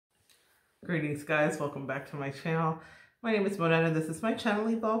Greetings guys, welcome back to my channel. My name is Monette and this is my channel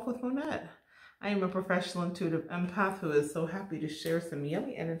Evolve with Monette. I am a professional intuitive empath who is so happy to share some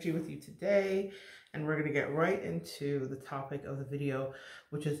yummy energy with you today. And we're going to get right into the topic of the video,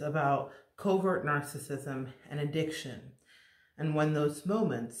 which is about covert narcissism and addiction and when those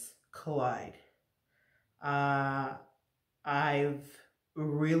moments collide. I've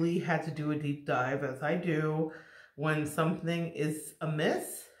really had to do a deep dive, as I do when something is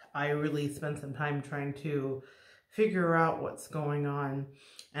amiss. I really spent some time trying to figure out what's going on,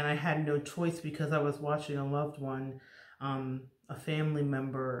 and I had no choice because I was watching a loved one, a family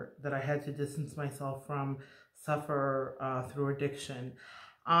member that I had to distance myself from, suffer through addiction.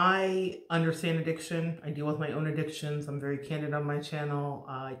 I understand addiction. I deal with my own addictions. I'm very candid on my channel.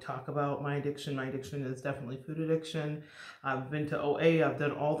 I talk about my addiction. My addiction is definitely food addiction. I've been to OA. I've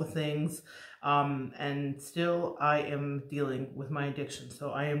done all the things. And still I am dealing with my addiction. So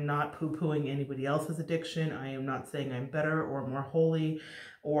I am not poo-pooing anybody else's addiction. I am not saying I'm better or more holy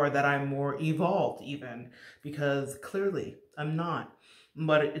or that I'm more evolved even, because clearly I'm not.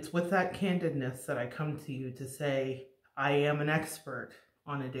 But it's with that candidness that I come to you to say I am an expert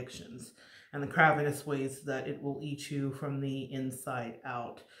on addictions and the cravenous ways that it will eat you from the inside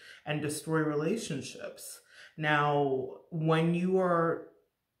out and destroy relationships. Now, when you are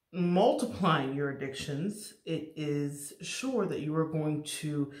multiplying your addictions, it is sure that you are going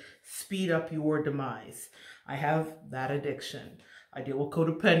to speed up your demise. I have that addiction. I deal with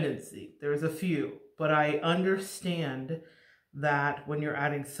codependency. There's a few, but I understand that when you're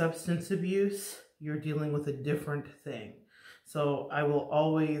adding substance abuse, you're dealing with a different thing. So I will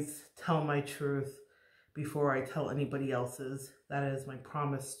always tell my truth before I tell anybody else's. That is my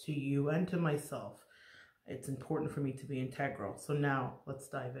promise to you and to myself. It's important for me to be integral. So now let's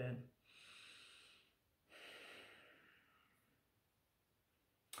dive in.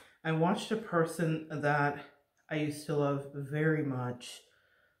 I watched a person that I used to love very much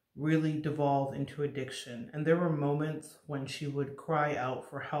really devolve into addiction. And there were moments when she would cry out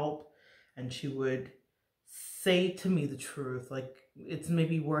for help and she would say to me the truth, like, it's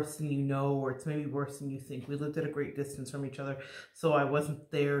maybe worse than you know, or it's maybe worse than you think. We lived at a great distance from each other, so I wasn't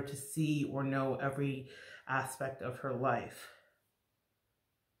there to see or know every aspect of her life.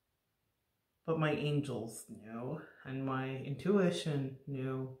 But my angels knew, and my intuition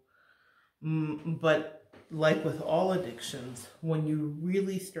knew. But like with all addictions, when you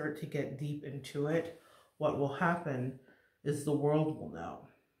really start to get deep into it, what will happen is the world will know.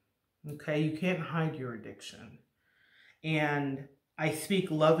 Okay, you can't hide your addiction. And I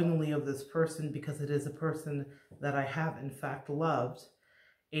speak lovingly of this person because it is a person that I have in fact loved.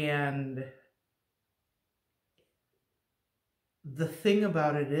 And the thing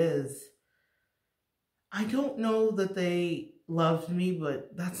about it is, I don't know that they loved me,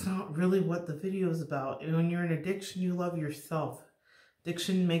 but that's not really what the video is about. And when you're in addiction, you love yourself.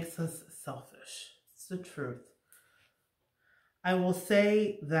 Addiction makes us selfish. It's the truth. I will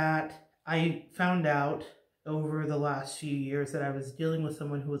say that I found out over the last few years that I was dealing with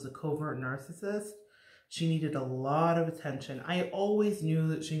someone who was a covert narcissist. She needed a lot of attention. I always knew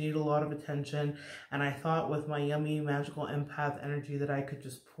that she needed a lot of attention, and I thought with my yummy magical empath energy that I could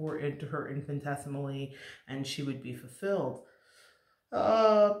just pour into her infinitesimally and she would be fulfilled.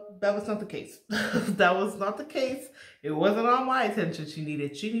 That was not the case. That was not the case. It wasn't all my attention she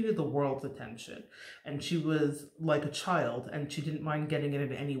needed. She needed the world's attention. And she was like a child, and she didn't mind getting it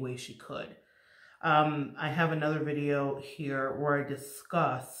in any way she could. I have another video here where I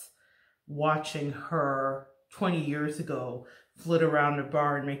discuss watching her 20 years ago flit around a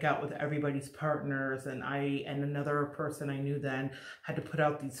bar and make out with everybody's partners, and I and another person I knew then had to put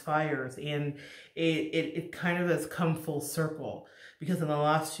out these fires, and it kind of has come full circle, because in the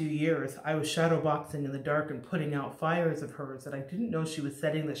last few years I was shadowboxing in the dark and putting out fires of hers that I didn't know she was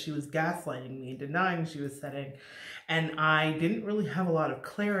setting, that she was gaslighting me and denying she was setting, and I didn't really have a lot of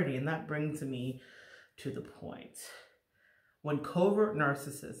clarity. And that brings me to the point. When covert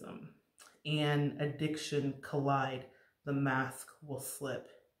narcissism and addiction collide, the mask will slip.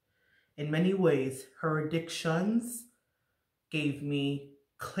 In many ways, her addictions gave me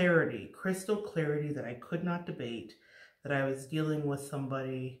clarity, crystal clarity that I could not debate, that I was dealing with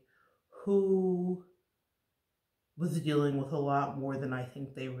somebody who was dealing with a lot more than I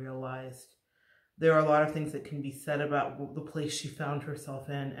think they realized. There are a lot of things that can be said about the place she found herself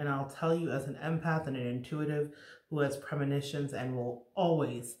in, and I'll tell you, as an empath and an intuitive who has premonitions and will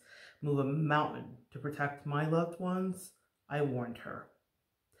always move a mountain to protect my loved ones, I warned her.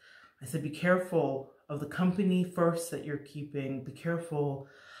 I said, be careful of the company first that you're keeping. Be careful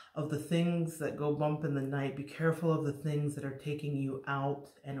of the things that go bump in the night. Be careful of the things that are taking you out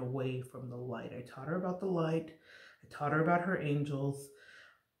and away from the light. I taught her about the light. I taught her about her angels.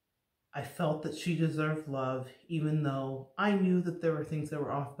 I felt that she deserved love, even though I knew that there were things that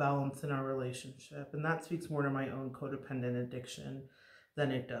were off balance in our relationship. And that speaks more to my own codependent addiction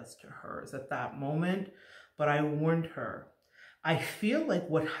than it does to hers at that moment. But I warned her. I feel like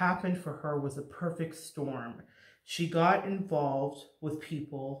what happened for her was a perfect storm. She got involved with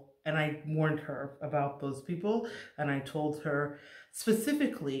people, and I warned her about those people, and I told her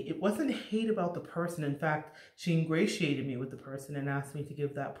specifically, it wasn't hate about the person. In fact, she ingratiated me with the person and asked me to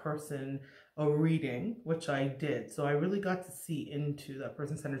give that person a reading, which I did. So I really got to see into that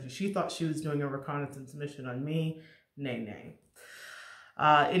person's energy. She thought she was doing a reconnaissance mission on me. Nay, nay.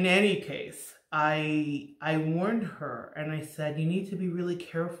 In any case, I warned her and I said, you need to be really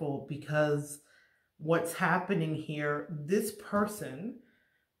careful because what's happening here, this person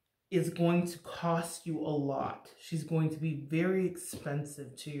is going to cost you a lot. She's going to be very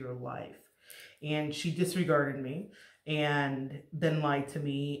expensive to your life. And she disregarded me and then lied to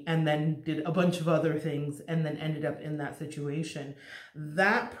me and then did a bunch of other things and then ended up in that situation.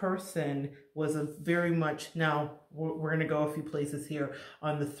 That person was a very much, now we're going to go a few places here.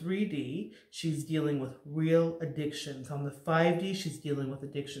 On the 3D, she's dealing with real addictions. On the 5D, she's dealing with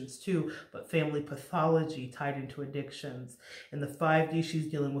addictions too, but family pathology tied into addictions. In the 5D, she's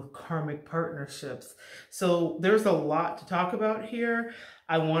dealing with karmic partnerships. So there's a lot to talk about here.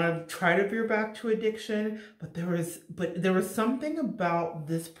 I want to try to veer back to addiction, but there was something about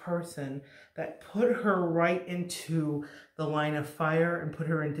this person that put her right into the line of fire and put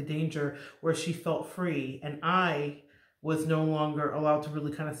her into danger where she felt free. And I was no longer allowed to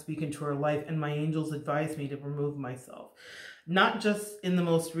really kind of speak into her life. And my angels advised me to remove myself. Not just in the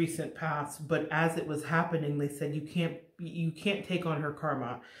most recent past, but as it was happening, they said, you can't take on her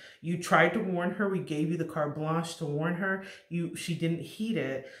karma. You tried to warn her. We gave you the carte blanche to warn her. She didn't heed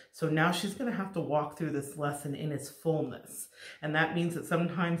it. So now she's going to have to walk through this lesson in its fullness. And that means that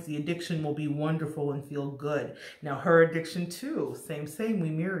sometimes the addiction will be wonderful and feel good. Now her addiction too, same,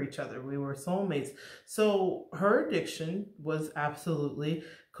 we mirror each other. We were soulmates. So her addiction was absolutely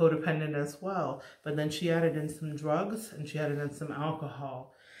codependent as well. But then she added in some drugs and she added in some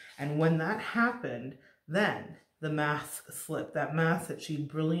alcohol. And when that happened, then the mask slipped. That mask that she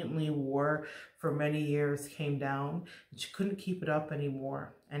brilliantly wore for many years came down and she couldn't keep it up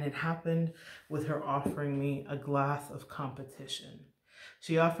anymore. And it happened with her offering me a glass of competition.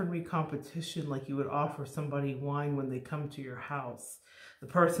 She offered me competition like you would offer somebody wine when they come to your house. The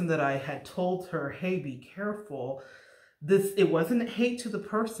person that I had told her, hey, be careful. It wasn't hate to the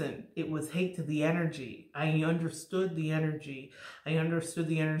person, it was hate to the energy. I understood the energy. I understood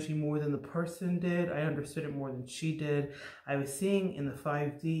the energy more than the person did. I understood it more than she did. I was seeing in the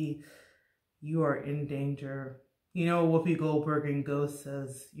 5D, you are in danger. You know, Whoopi Goldberg in Ghost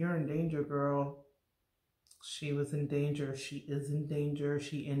says, you're in danger, girl. She was in danger. She is in danger.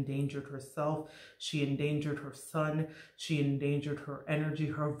 She endangered herself. She endangered her son. She endangered her energy,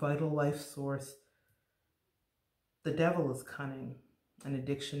 her vital life source. The devil is cunning, and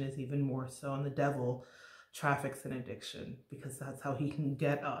addiction is even more so. And the devil traffics in addiction because that's how he can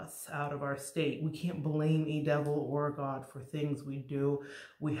get us out of our state. We can't blame a devil or a God for things we do.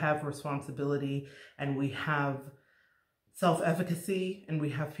 We have responsibility and we have self-efficacy and we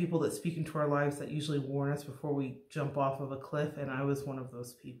have people that speak into our lives that usually warn us before we jump off of a cliff. And I was one of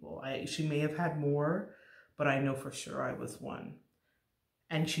those people. She may have had more, but I know for sure I was one.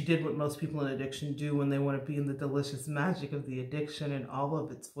 And she did what most people in addiction do when they want to be in the delicious magic of the addiction in all of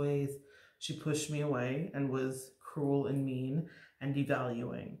its ways. She pushed me away and was cruel and mean and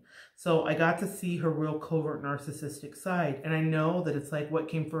devaluing. So I got to see her real covert narcissistic side. And I know that it's like, what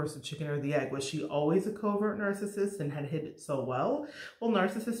came first, the chicken or the egg? Was she always a covert narcissist and had hid it so well? Well,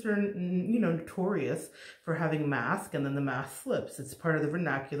 narcissists are, notorious for having mask, and then the mask slips. It's part of the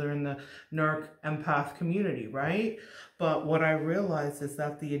vernacular in the NARC empath community, right? But what I realized is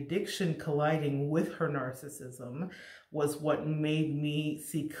that the addiction colliding with her narcissism was what made me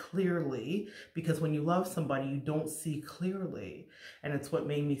see clearly, because when you love somebody, you don't see clearly. And it's what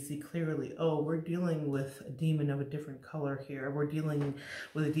made me see clearly, oh, we're dealing with a demon of a different color here. We're dealing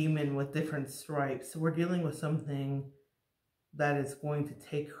with a demon with different stripes. We're dealing with something that is going to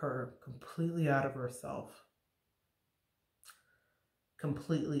take her completely out of herself.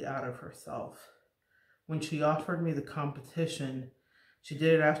 Completely out of herself. When she offered me the competition, she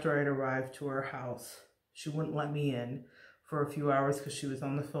did it after I'd arrived to her house. She wouldn't let me in for a few hours because she was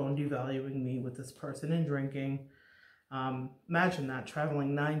on the phone devaluing me with this person and drinking. Imagine that,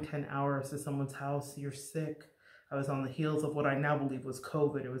 traveling 9-10 hours to someone's house. You're sick. I was on the heels of what I now believe was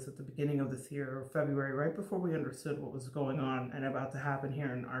COVID. It was at the beginning of this year, February, right before we understood what was going on and about to happen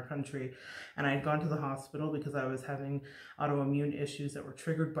here in our country. And I had gone to the hospital because I was having autoimmune issues that were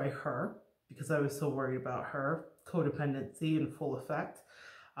triggered by her, because I was so worried about her, codependency in full effect.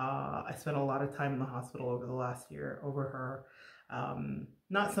 I spent a lot of time in the hospital over the last year over her.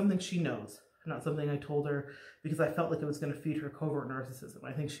 Not something she knows, not something I told her, because I felt like it was going to feed her covert narcissism.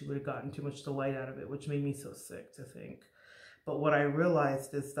 I think she would have gotten too much delight out of it, which made me so sick to think. But what I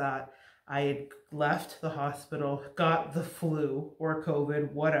realized is that I had left the hospital, got the flu or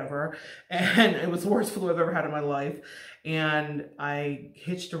COVID, whatever, and it was the worst flu I've ever had in my life. And I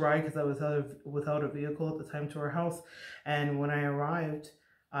hitched a ride because I was without a vehicle at the time to her house. And when I arrived,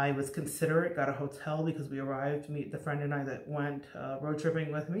 I was considerate, got a hotel because we arrived to meet the friend and I that went road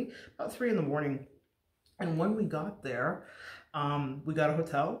tripping with me about 3 in the morning. And when we got there, we got a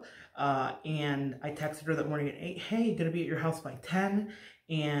hotel and I texted her that morning at 8, hey, gonna be at your house by 10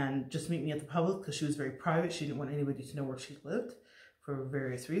 and just meet me at the Publix, because she was very private. She didn't want anybody to know where she lived for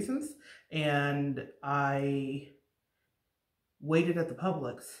various reasons. And I waited at the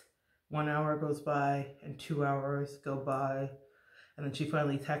Publix. 1 hour goes by and 2 hours go by. And then she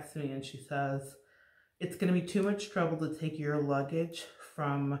finally texts me and she says, it's going to be too much trouble to take your luggage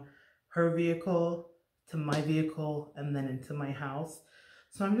from her vehicle to my vehicle and then into my house.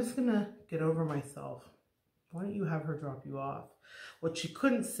 So I'm just going to get over myself. Why don't you have her drop you off? What she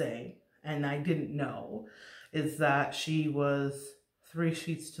couldn't say, and I didn't know, is that she was 3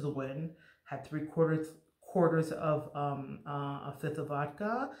 sheets to the wind, had 3/4 of a fifth of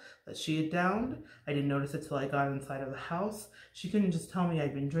vodka that she had downed. I didn't notice it till I got inside of the house. She couldn't just tell me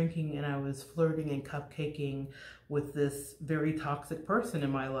I'd been drinking and I was flirting and cupcaking with this very toxic person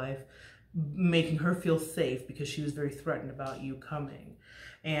in my life, making her feel safe because she was very threatened about you coming.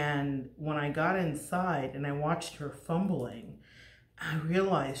 And when I got inside and I watched her fumbling, I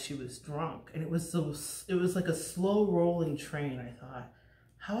realized she was drunk, and it was like a slow rolling train. I thought,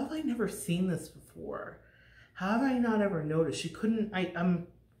 how have I never seen this before? How have I not ever noticed? She couldn't, I'm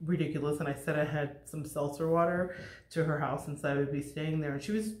ridiculous, and I said I had some seltzer water to her house since I would be staying there, and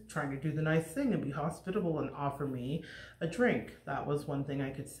she was trying to do the nice thing and be hospitable and offer me a drink. That was one thing I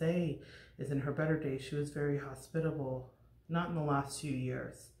could say, is in her better days, she was very hospitable. Not in the last few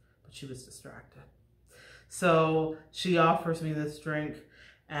years, but she was distracted. So she offers me this drink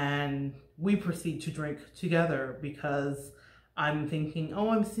and we proceed to drink together because I'm thinking, oh,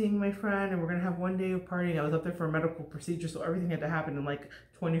 I'm seeing my friend and we're going to have one day of partying. I was up there for a medical procedure, so everything had to happen in like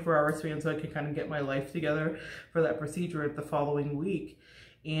 24-hour span so I could kind of get my life together for that procedure the following week.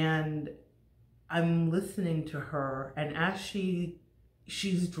 And I'm listening to her, and as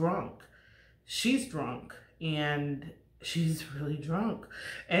she's drunk. She's drunk, and she's really drunk.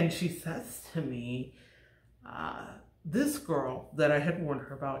 And she says to me, this girl that I had warned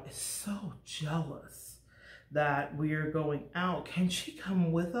her about is so jealous that we're going out. Can she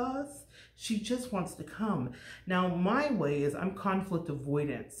come with us? She just wants to come. Now, my way is I'm conflict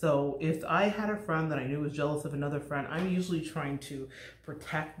avoidant. So if I had a friend that I knew was jealous of another friend, I'm usually trying to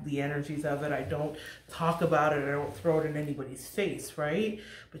protect the energies of it. I don't talk about it. I don't throw it in anybody's face, right?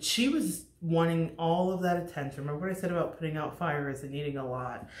 But she was wanting all of that attention. Remember what I said about putting out fires and needing a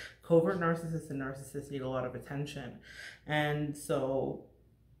lot? Covert narcissists and narcissists need a lot of attention. And so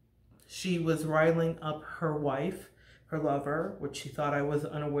she was riling up her wife, her lover, which she thought I was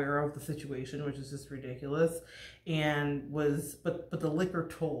unaware of the situation, which is just ridiculous, and but the liquor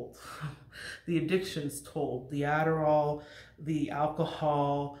told, the addictions told, the Adderall, the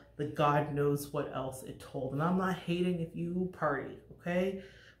alcohol, the God knows what else it told. And I'm not hating if you party, okay?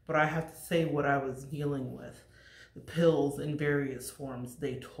 But I have to say what I was dealing with. The pills in various forms,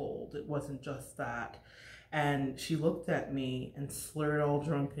 they told. It wasn't just that. And she looked at me and slurred all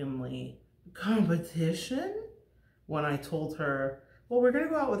drunkenly, competition? When I told her, well, we're going to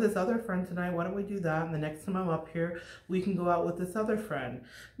go out with this other friend tonight. Why don't we do that? And the next time I'm up here, we can go out with this other friend.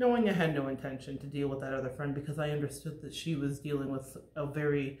 Knowing I had no intention to deal with that other friend because I understood that she was dealing with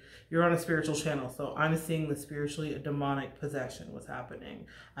you're on a spiritual channel. So I'm seeing the spiritually, a demonic possession was happening.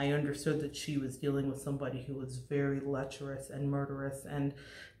 I understood that she was dealing with somebody who was very lecherous and murderous and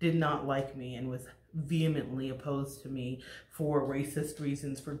did not like me and was vehemently opposed to me for racist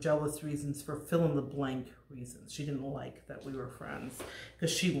reasons, for jealous reasons, for fill in the blank reasons. She didn't like that we were friends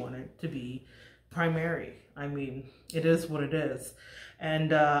because she wanted to be primary. I mean, it is what it is.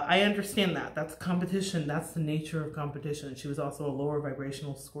 And I understand that. That's competition. That's the nature of competition. She was also a lower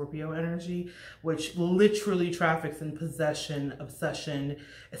vibrational Scorpio energy, which literally traffics in possession, obsession,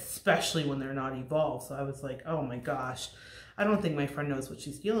 especially when they're not evolved. So I was like, oh my gosh, I don't think my friend knows what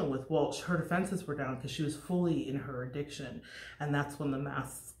she's dealing with. Well, her defenses were down because she was fully in her addiction. And that's when the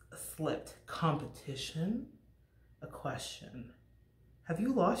mask slipped. Competition? A question. Have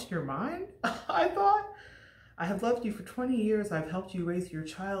you lost your mind? I thought. I have loved you for 20 years. I've helped you raise your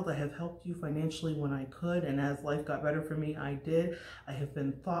child. I have helped you financially when I could. And as life got better for me, I did. I have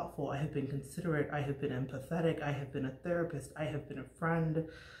been thoughtful. I have been considerate. I have been empathetic. I have been a therapist. I have been a friend.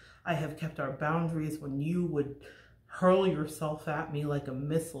 I have kept our boundaries when you would hurl yourself at me like a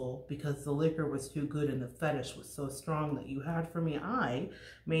missile because the liquor was too good and the fetish was so strong that you had for me. I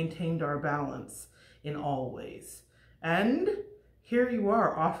maintained our balance in all ways. And here you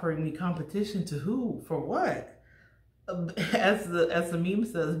are offering me competition to who? For what? As the meme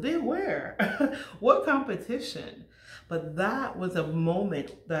says, beware. What competition? But that was a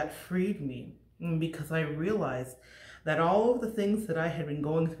moment that freed me because I realized that all of the things that I had been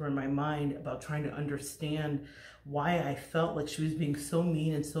going through in my mind about trying to understand why I felt like she was being so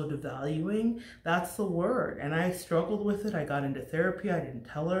mean and so devaluing, that's the word. And I struggled with it. I got into therapy. I didn't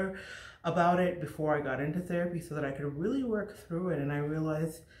tell her about it before I got into therapy so that I could really work through it. And I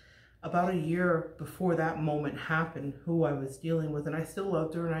realized about a year before that moment happened who I was dealing with, and I still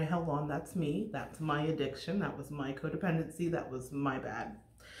loved her and I held on. That's me. That's my addiction. That was my codependency. That was my bad.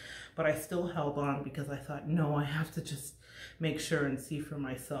 But I still held on because I thought, no, I have to just make sure and see for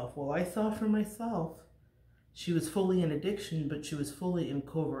myself. Well, I saw for myself. She was fully in addiction, but she was fully in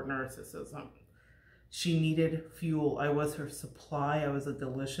covert narcissism. She needed fuel. I was her supply. I was a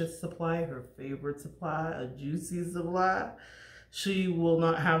delicious supply, her favorite supply, a juicy supply. She will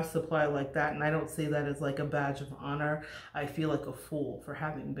not have supply like that. And I don't say that as like a badge of honor. I feel like a fool for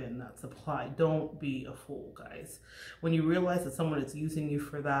having been that supply. Don't be a fool, guys. When you realize that someone is using you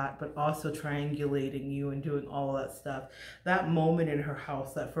for that, but also triangulating you and doing all of that stuff, that moment in her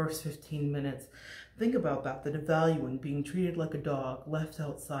house, that first 15 minutes, think about that, the devaluing, being treated like a dog, left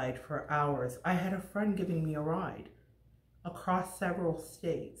outside for hours. I had a friend giving me a ride across several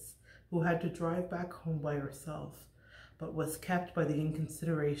states who had to drive back home by herself, but was kept by the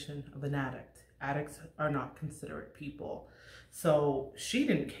inconsideration of an addict. Addicts are not considerate people. So she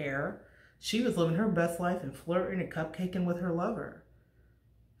didn't care. She was living her best life and flirting and cupcaking with her lover.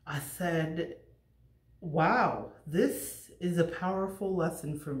 I said, wow, this is a powerful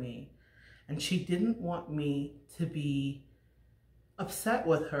lesson for me. And she didn't want me to be upset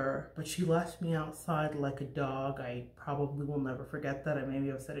with her, but she left me outside like a dog. I probably will never forget that.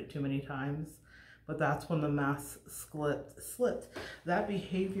 Maybe I've said it too many times, but that's when the mask slipped. That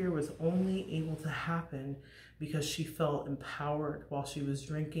behavior was only able to happen because she felt empowered while she was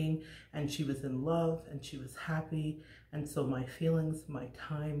drinking, and she was in love and she was happy. And so my feelings, my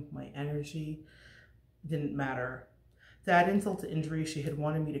time, my energy didn't matter. To add insult to injury, she had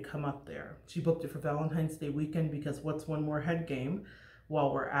wanted me to come up there. She booked it for Valentine's Day weekend because what's one more head game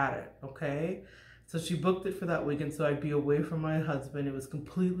while we're at it, okay? So she booked it for that weekend so I'd be away from my husband. It was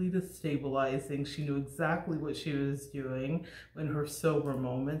completely destabilizing. She knew exactly what she was doing in her sober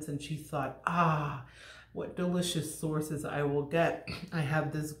moments, and she thought, ah, what delicious sources I will get. I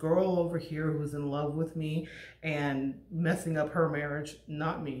have this girl over here who's in love with me and messing up her marriage,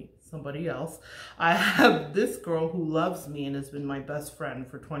 not me, somebody else. I have this girl who loves me and has been my best friend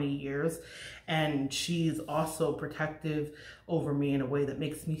for 20 years. And she's also protective over me in a way that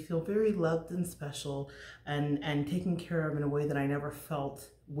makes me feel very loved and special and taken care of in a way that I never felt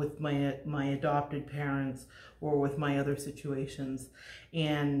with my adopted parents or with my other situations.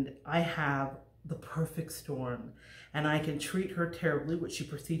 And I have the perfect storm, and I can treat her terribly, which she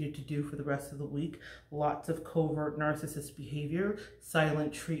proceeded to do for the rest of the week. Lots of covert narcissist behavior,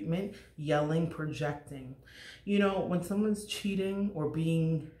 silent treatment, yelling, projecting. You know, when someone's cheating or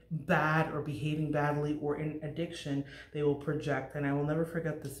being bad or behaving badly or in addiction, they will project. And I will never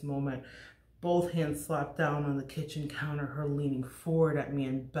forget this moment. Both hands slapped down on the kitchen counter, her leaning forward at me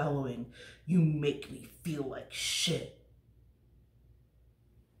and bellowing, "You make me feel like shit."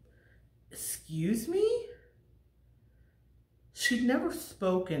 Excuse me? She'd never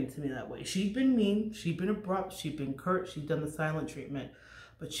spoken to me that way. She'd been mean, she'd been abrupt, she'd been curt, she'd done the silent treatment,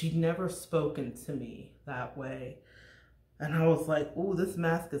 but she'd never spoken to me that way. And I was like, ooh, this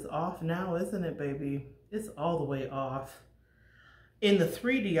mask is off now, isn't it, baby? It's all the way off. In the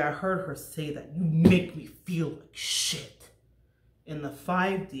 3D, I heard her say that, "You make me feel like shit." In the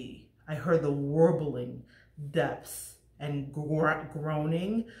 5D, I heard the warbling depths and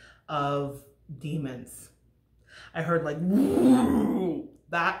groaning of demons. I heard like, woo!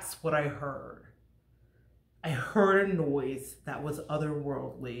 That's what I heard. I heard a noise that was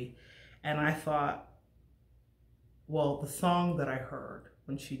otherworldly, and I thought, well, the song that I heard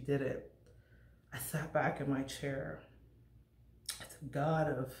when she did it, I sat back in my chair. It's a God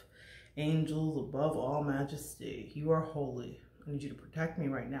of angels above all majesty. You are holy. I need you to protect me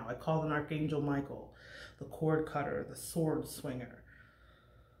right now. I called on Archangel Michael, the cord cutter, the sword swinger.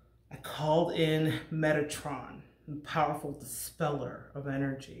 I called in Metatron, the powerful dispeller of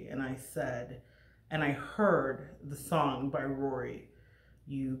energy, and I said, and I heard the song by Rory,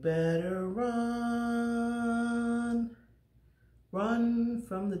 you better run, run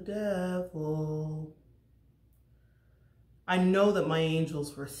from the devil. I know that my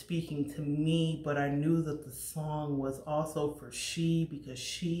angels were speaking to me, but I knew that the song was also for she, because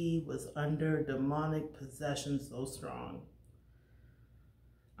she was under demonic possession so strong.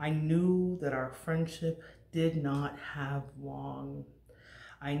 I knew that our friendship did not have long.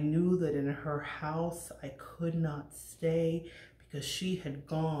 I knew that in her house I could not stay because she had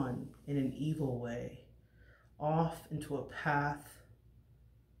gone in an evil way, off into a path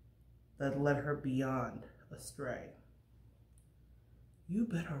that led her beyond astray. You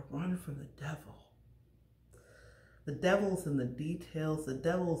better run from the devil. The devil's in the details, the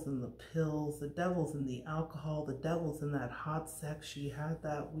devil's in the pills, the devil's in the alcohol, the devil's in that hot sex she had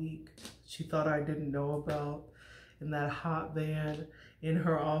that week she thought I didn't know about, in that hot van, in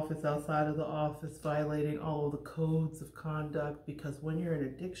her office, outside of the office, violating all of the codes of conduct, because when you're in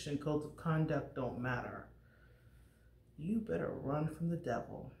addiction, codes of conduct don't matter. You better run from the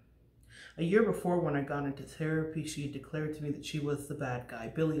devil. A year before, when I got into therapy, she had declared to me that she was the bad guy.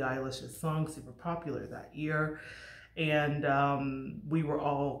 Billie Eilish's song, super popular that year. And we were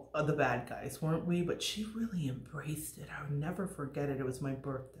all the bad guys, weren't we? But she really embraced it. I would never forget it. It was my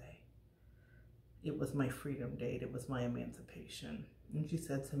birthday. It was my freedom date. It was my emancipation. And she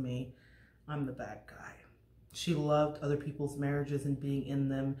said to me, I'm the bad guy. She loved other people's marriages and being in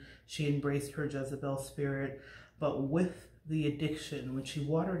them. She embraced her Jezebel spirit. But with the addiction, when she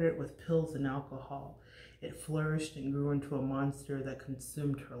watered it with pills and alcohol, it flourished and grew into a monster that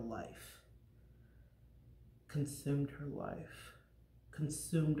consumed her life. Consumed her life.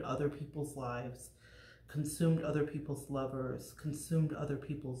 Consumed other people's lives. Consumed other people's lovers. Consumed other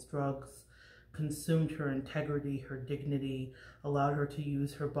people's drugs. Consumed her integrity, her dignity, allowed her to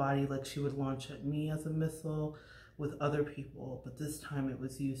use her body like she would launch at me as a missile with other people, but this time it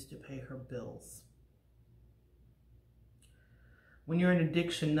was used to pay her bills. When you're in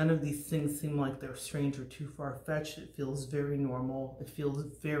addiction, none of these things seem like they're strange or too far-fetched. It feels very normal. It feels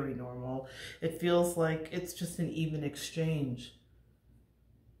very normal. It feels like it's just an even exchange.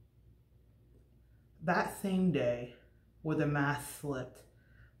 That same day, where the mask slipped,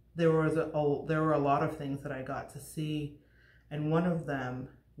 there were a lot of things that I got to see, and one of them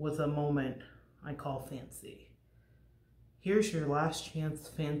was a moment I call fancy. Here's your last chance,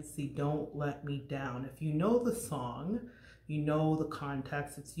 fancy, don't let me down. If you know the song, you know the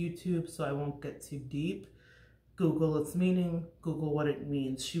context. It's YouTube, so I won't get too deep. Google its meaning, Google what it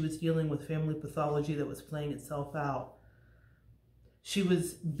means. She was dealing with family pathology that was playing itself out. She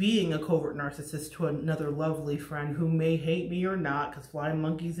was being a covert narcissist to another lovely friend who may hate me or not, because flying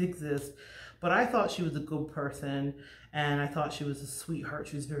monkeys exist. But I thought she was a good person, and I thought she was a sweetheart.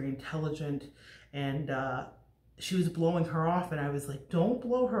 She was very intelligent, and she was blowing her off, and I was like, don't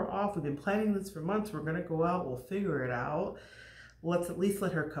blow her off. We've been planning this for months. We're going to go out. We'll figure it out. Let's at least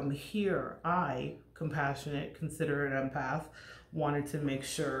let her come here. I, compassionate, considerate empath, wanted to make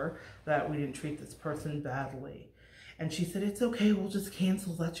sure that we didn't treat this person badly. And she said, it's okay, we'll just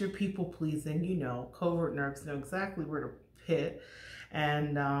cancel. That's your people pleasing. You know, covert narcs know exactly where to hit.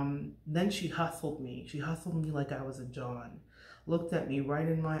 And then she hustled me. She hustled me like I was a John. Looked at me right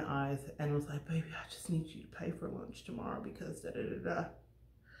in my eyes and was like, baby, I just need you to pay for lunch tomorrow because da-da-da-da.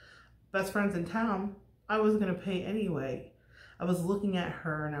 Best friends in town, I was going to pay anyway. I was looking at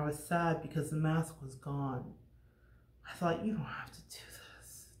her and I was sad because the mask was gone. I thought, you don't have to do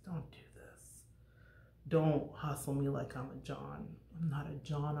this. Don't do this. Don't hustle me like I'm a John. I'm not a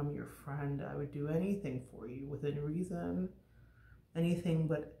John, I'm your friend. I would do anything for you within reason. Anything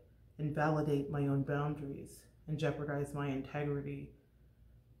but invalidate my own boundaries and jeopardize my integrity.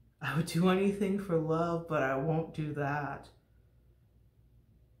 I would do anything for love, but I won't do that.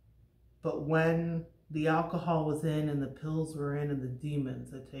 But when the alcohol was in and the pills were in and the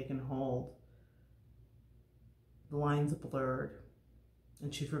demons had taken hold, the lines blurred.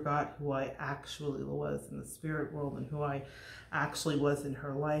 And she forgot who I actually was in the spirit world and who I actually was in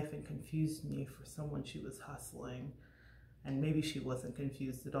her life, and confused me for someone she was hustling. And maybe she wasn't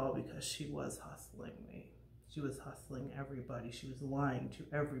confused at all because she was hustling me. She was hustling everybody. She was lying to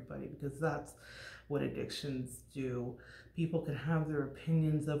everybody because that's what addictions do. People can have their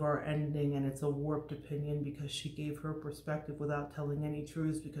opinions of our ending, and it's a warped opinion because she gave her perspective without telling any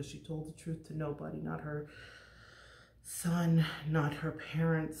truths, because she told the truth to nobody, not her son, not her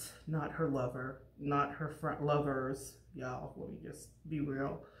parents, not her lover, not her lovers. Y'all, let me just be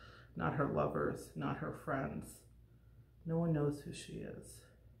real. Not her lovers, not her friends. No one knows who she is.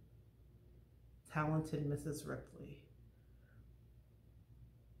 Talented Mrs. Ripley.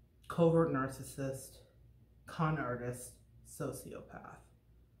 Covert narcissist, con artist, sociopath.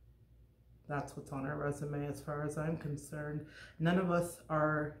 That's what's on our resume as far as I'm concerned. None of us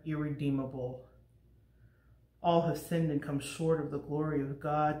are irredeemable. All have sinned and come short of the glory of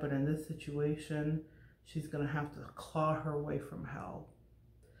God, but in this situation, she's going to have to claw her way from hell.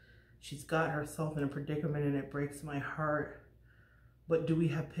 She's got herself in a predicament, and it breaks my heart. But do we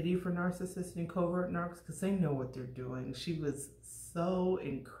have pity for narcissists and covert narcs? Because they know what they're doing. She was so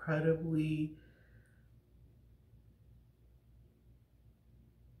incredibly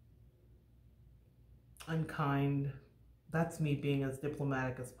unkind. That's me being as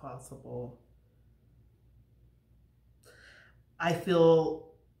diplomatic as possible. I feel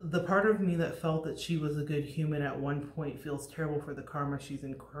the part of me that felt that she was a good human at one point feels terrible for the karma she's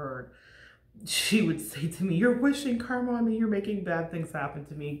incurred. She would say to me, "You're wishing karma on me, you're making bad things happen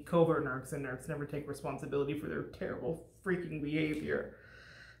to me." Covert narcs and narcs never take responsibility for their terrible freaking behavior.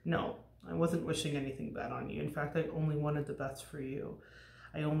 No, I wasn't wishing anything bad on you. In fact, I only wanted the best for you.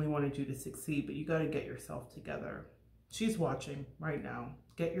 I only wanted you to succeed, but you got to get yourself together. She's watching right now.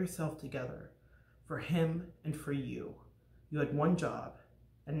 Get yourself together for him and for you. You had one job,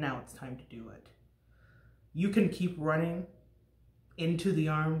 and now it's time to do it. You can keep running into the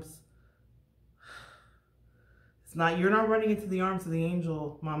arms. You're not running into the arms of the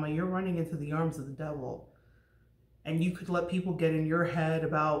angel, Mama. You're running into the arms of the devil. And you could let people get in your head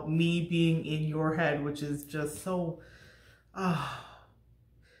about me being in your head, which is just so...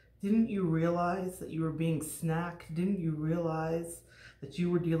 Didn't you realize that you were being snacked? Didn't you realize that you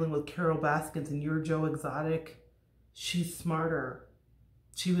were dealing with Carol Baskins and you're Joe Exotic? She's smarter.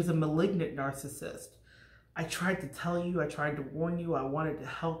 She was a malignant narcissist. I tried to tell you, I tried to warn you, I wanted to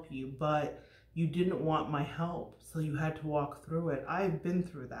help you, but you didn't want my help, so you had to walk through it. I've been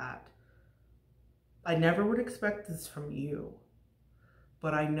through that. I never would expect this from you,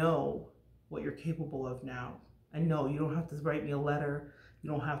 but I know what you're capable of now. I know you don't have to write me a letter. You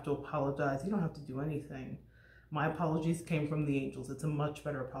don't have to apologize. You don't have to do anything. My apologies came from the angels. It's a much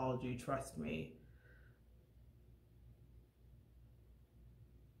better apology, trust me.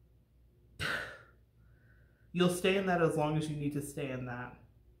 You'll stay in that as long as you need to stay in that.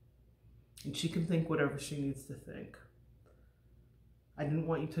 And she can think whatever she needs to think. I didn't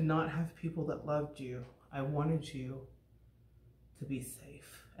want you to not have people that loved you. I wanted you to be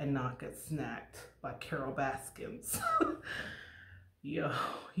safe and not get snacked by Carol Baskins. Yo,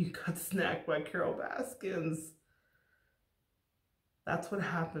 you got snacked by Carol Baskins. That's what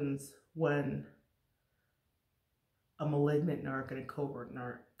happens when a malignant narc and a covert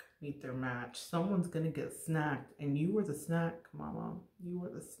narc meet their match. Someone's gonna get snacked, and you were the snack, Mama. You were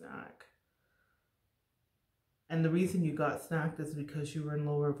the snack. And the reason you got snacked is because you were in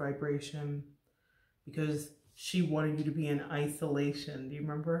lower vibration, because she wanted you to be in isolation. Do you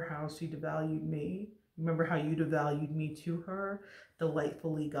remember how she devalued me? Remember how you devalued me to her?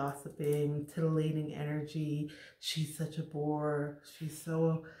 Delightfully gossiping, titillating energy. She's such a bore. She's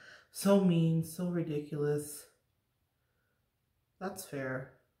so mean, so ridiculous. That's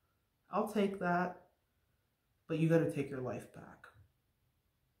fair. I'll take that. But you got to take your life back.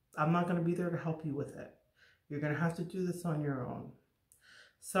 I'm not going to be there to help you with it. You're going to have to do this on your own.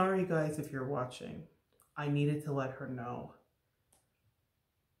 Sorry, guys, if you're watching. I needed to let her know.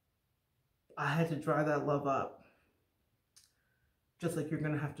 I had to dry that love up. Just like you're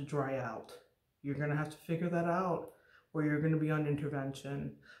going to have to dry out. You're going to have to figure that out. Or you're going to be on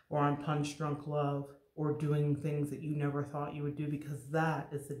intervention. Or on punch drunk love. Or doing things that you never thought you would do. Because that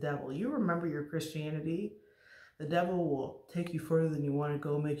is the devil. You remember your Christianity? The devil will take you further than you want to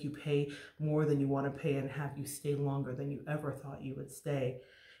go, make you pay more than you want to pay, and have you stay longer than you ever thought you would stay.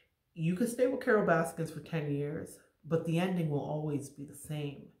 You could stay with Carol Baskins for 10 years, but the ending will always be the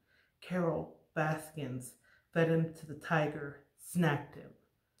same. Carol Baskins fed him to the tiger, snacked him.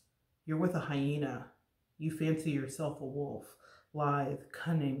 You're with a hyena. You fancy yourself a wolf, lithe,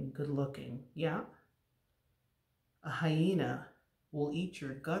 cunning, good-looking. Yeah? A hyena will eat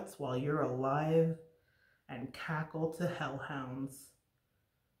your guts while you're alive and cackle to hellhounds.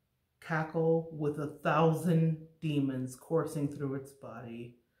 cackle with 1,000 demons coursing through its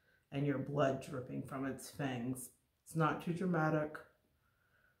body and your blood dripping from its fangs. It's not too dramatic.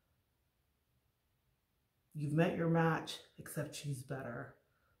 You've met your match, except she's better.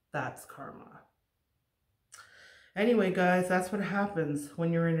 That's karma. Anyway, guys, that's what happens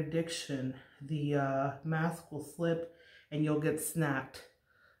when you're in addiction. The mask will slip and you'll get snapped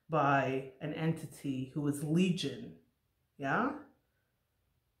by an entity who is legion. Yeah?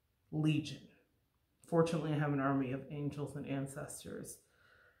 Legion. Fortunately, I have an army of angels and ancestors.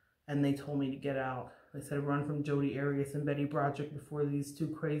 And they told me to get out. They said run from Jodi Arias and Betty Broderick before these two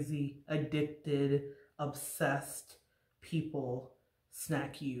crazy, addicted, obsessed people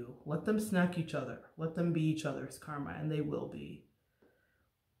snack you. Let them snack each other. Let them be each other's karma, and they will be.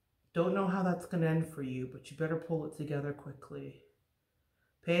 Don't know how that's going to end for you, but you better pull it together quickly.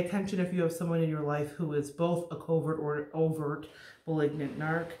 Pay attention if you have someone in your life who is both a covert or overt malignant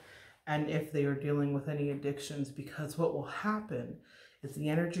narc, and if they are dealing with any addictions, because what will happen is the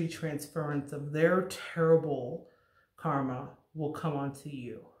energy transference of their terrible karma will come onto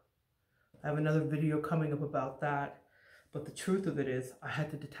you. I have another video coming up about that, but the truth of it is I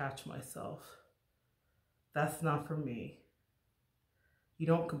had to detach myself. That's not for me. You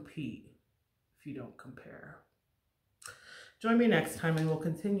don't compete if you don't compare. Join me next time and we'll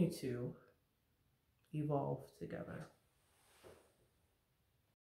continue to evolve together.